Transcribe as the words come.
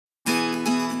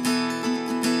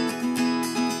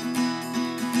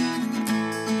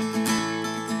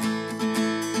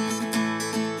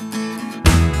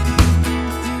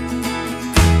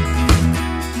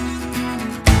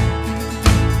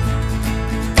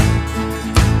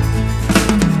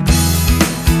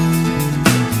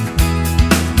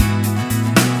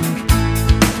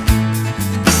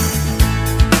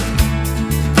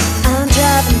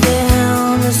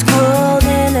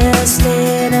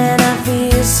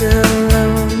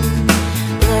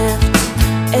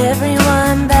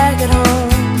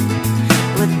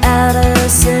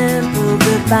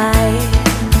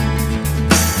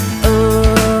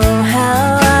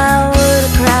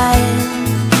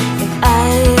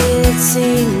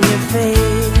seen your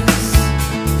face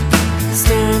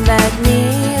staring back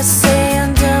me,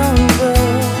 saying don't go.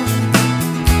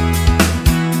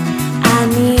 I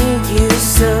need you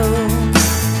so.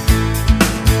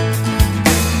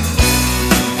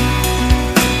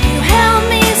 You held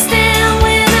me still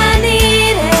when I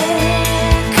needed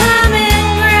common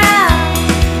ground.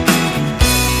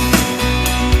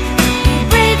 You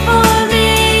prayed for me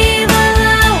even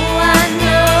though I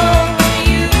know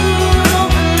you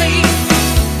don't believe.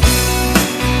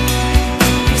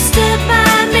 You stood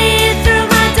by me through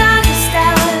my darkest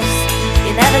hours.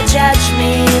 You never judged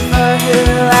me for who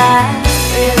I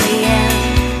really am.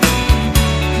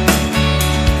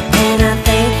 And I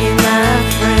thank you, my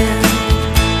friend.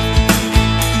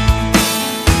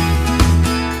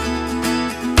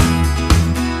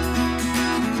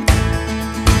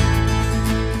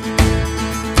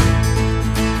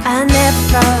 I never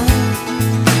thought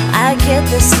I'd get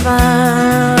this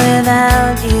far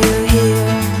without you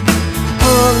here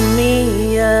holding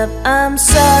me up. I'm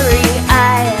sorry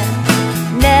I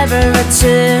never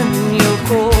returned your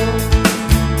call.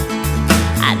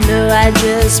 I know I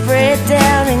just break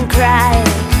down and cry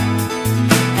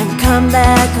and come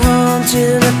back home to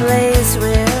the place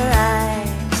where